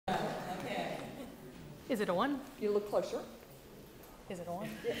Is it on? You look closer. Is it on?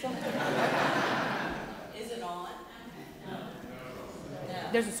 It's on. Is it on? No.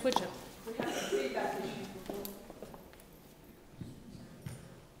 There's a switch up. We have some feedback issues before.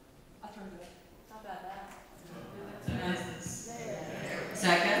 I turned it up. How about that?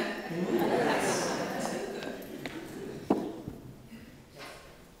 Second.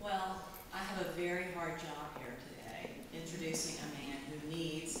 Well, I have a very hard job here today, introducing a man who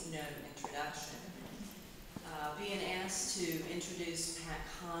needs no introduction. Being asked to introduce Pat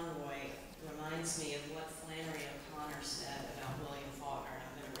Conroy reminds me of what Flannery O'Connor said about William Faulkner, and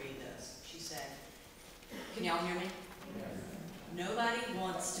I'm going to read this. She said, can y'all hear me? Nobody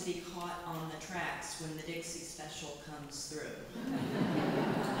wants to be caught on the tracks when the Dixie Special comes through.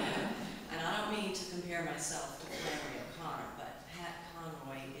 And I don't mean to compare myself to Flannery O'Connor, but Pat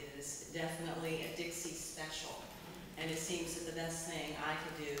Conroy is definitely a Dixie Special. And it seems that the best thing I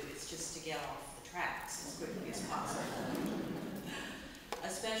could do is just to get off the tracks as quickly as possible.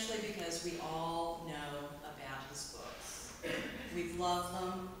 Especially because we all know about his books. We've loved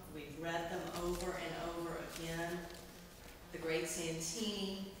them, we've read them over and over again. The Great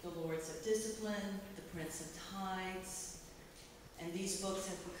Santini, The Lords of Discipline, The Prince of Tides, and these books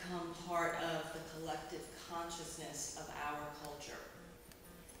have become part of the collective consciousness of our culture.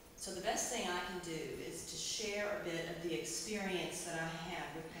 So the best thing I can do is to share a bit of the experience that I had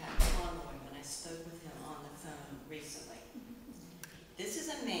with Pat Conroy when I spoke with him on the phone recently. This is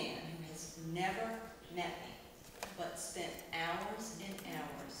a man who has never met me, but spent hours and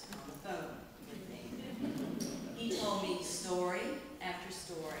hours on the phone with me. He told me story after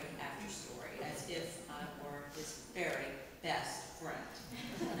story after story, as if I were his very best friend.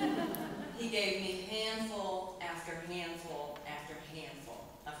 He gave me handful after handful after handful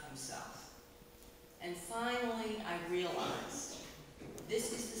of himself. And finally, I realized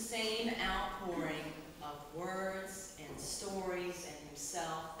this is the same outpouring of words and stories and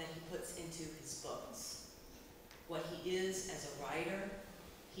himself that he puts into his books. What he is as a writer,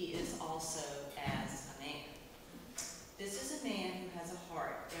 he is also as a man. This is a man who has a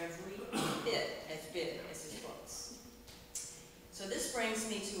heart every bit as big as his books. So this brings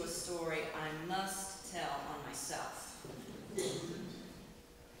me to a story I must tell on myself.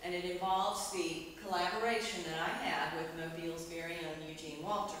 And it involves the collaboration that I had with Mobile's very own Eugene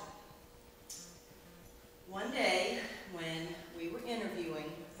Walter. One day, when we were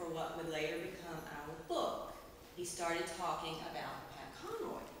interviewing for what would later become our book, he started talking about Pat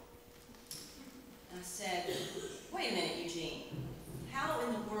Conroy. And I said, wait a minute, Eugene, how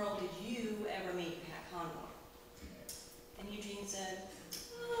in the world did you ever meet Pat Conroy? And Eugene said,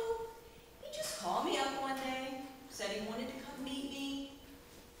 oh, he just called me up one day, said he wanted to come meet me,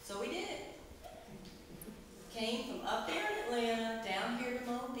 so he did. Came from up there in Atlanta, down here to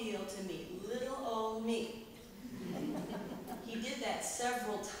Mobile to meet little old me. He did that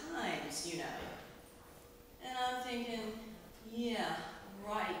several times, you know. And I'm thinking, yeah,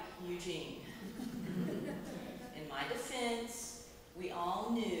 right, Eugene. In my defense, we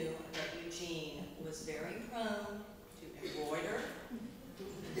all knew that Eugene was very prone to embroider,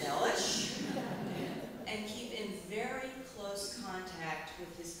 embellish, and keep in very close contact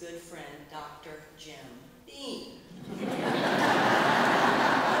with his good friend, Dr. Jim Beam.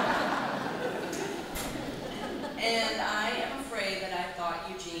 And I am afraid that I thought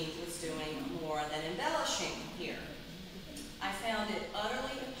Eugene was doing more than embellishing here. I found it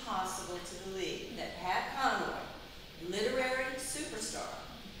utterly impossible to believe that Pat Conroy, literary superstar,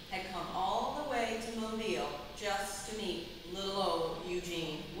 had come all the way to Mobile just to meet little old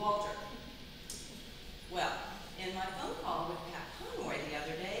Eugene Walter. Well, in my phone call with Pat Conroy the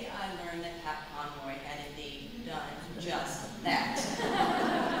other day, I learned that Pat Conroy had indeed done just that.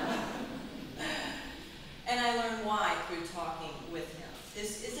 And I learned why through talking with him.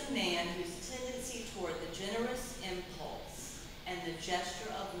 This is a man whose tendency toward the generous impulse and the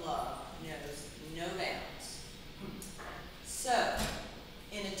gesture of love knows no bounds. So,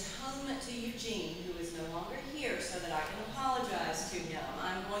 in atonement to Eugene, who is no longer here so that I can apologize to him,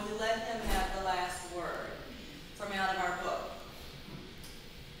 I'm going to let him have the last word from out of our book.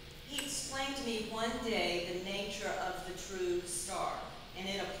 He explained to me one day the nature of the true star, and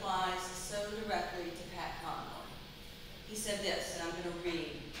it applies so directly to Pat Conroy. He said this, and I'm going to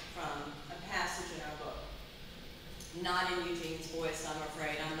read from a passage in our book. Not in Eugene's voice, I'm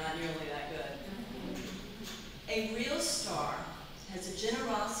afraid. I'm not nearly that good. A real star has a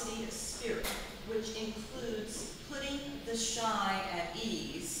generosity of spirit, which includes putting the shy at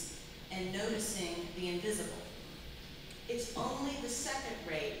ease and noticing the invisible. It's only the second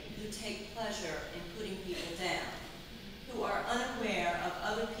rate who take pleasure in putting people down, who are unaware of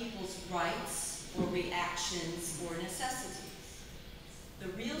other people's rights or reactions or necessities. The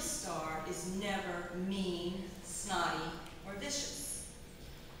real star is never mean, snotty, or vicious,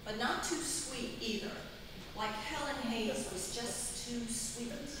 but not too sweet either. Like Helen Hayes was just too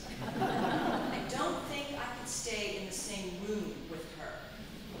sweet. I don't think I could stay in the same room with her.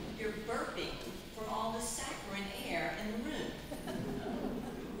 You're burping from all the saccharine air in the room.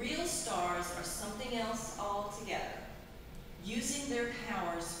 Real stars are something else altogether, using their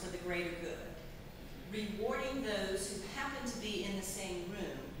powers for the greater good, rewarding those who happen to be in the same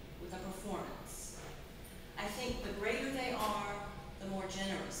room with a performance. I think the greater they are, the more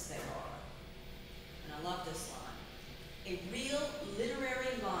generous they are. And I love this line. A real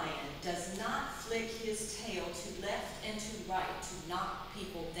literary lion does not flick his tail to left and to right to knock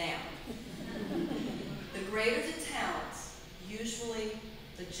people down. The greater the talent, usually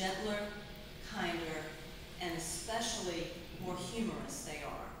the gentler, kinder, and especially more humorous they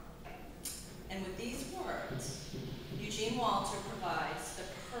are. And with these words, Eugene Walter provides the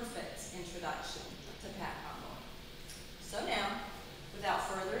perfect introduction to Pat Conroy. So now, without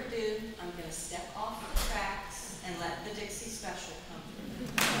further ado, I'm going to step off the tracks and let the Dixie Special come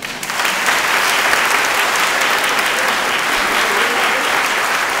through.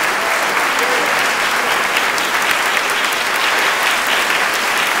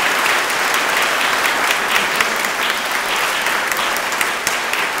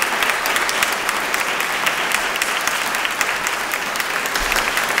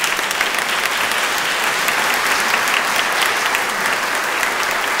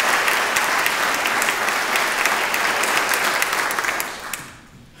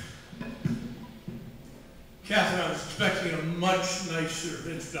 Catherine, I was expecting a much nicer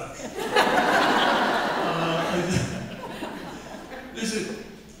introduction.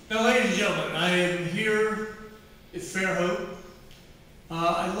 Now ladies and gentlemen, I am here at Fairhope.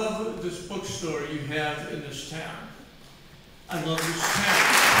 I love this bookstore you have in this town. I love this town.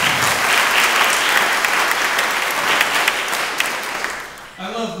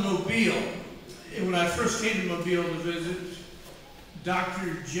 I love Mobile. And when I first came to Mobile to visit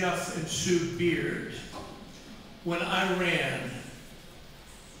Dr. Jeff and Sue Beard, when I ran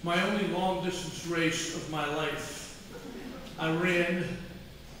my only long-distance race of my life, I ran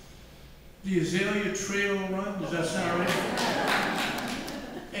the Azalea Trail Run. Does that sound right?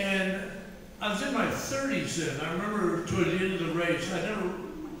 And I was in my 30s then. I remember toward the end of the race, I never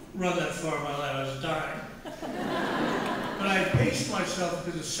run that far in my life. I was dying. But I paced myself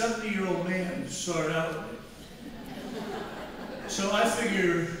because a 70-year-old man started out with me. So I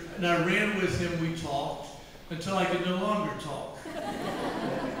figured, and I ran with him, we talked, until I could no longer talk.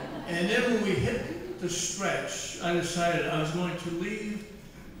 And then when we hit the stretch, I decided I was going to leave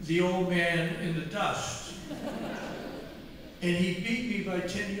the old man in the dust. And he beat me by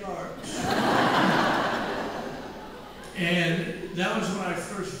 10 yards. And that was when I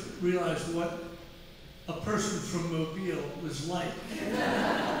first realized what a person from Mobile was like.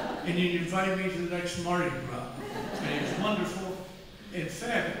 And he invited me to the next Mardi Gras. And it was wonderful and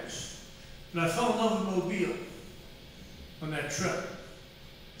fabulous. And I fell in love with Mobile on that trip.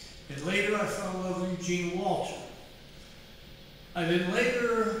 And later I fell in love with Eugene Walter. I then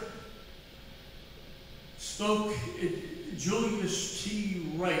later spoke at Julius T.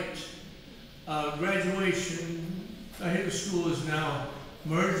 Wright graduation. I hear the school is now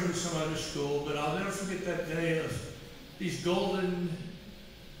merged with some other school, but I'll never forget that day of these golden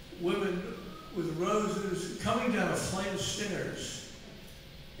women with roses coming down a flight of stairs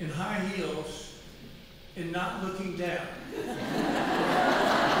in high heels and not looking down.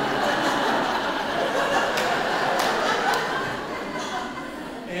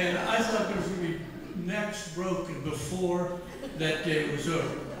 And I thought there was going to be necks broken before that day was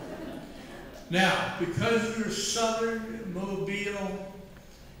over. Now, because you're Southern, Mobile,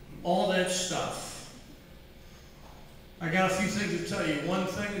 all that stuff, I got a few things to tell you. One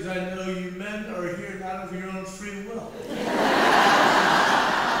thing is I know you men are here not of your own free will.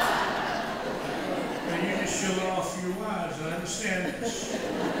 And you're just showing off for your wives, I understand this.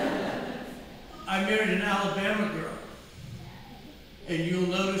 I married an Alabama girl, and you'll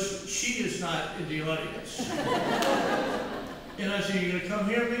notice she is not in the audience. And I said, you gonna come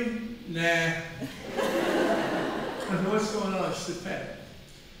hear me? Nah. I said, what's going on? She said, Pat,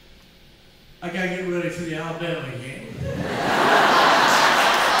 I gotta get ready for the Alabama game.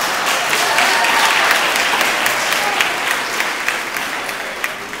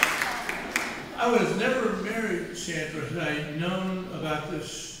 I would have never married Sandra had I known about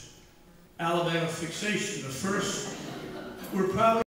this Alabama fixation. The first, we're probably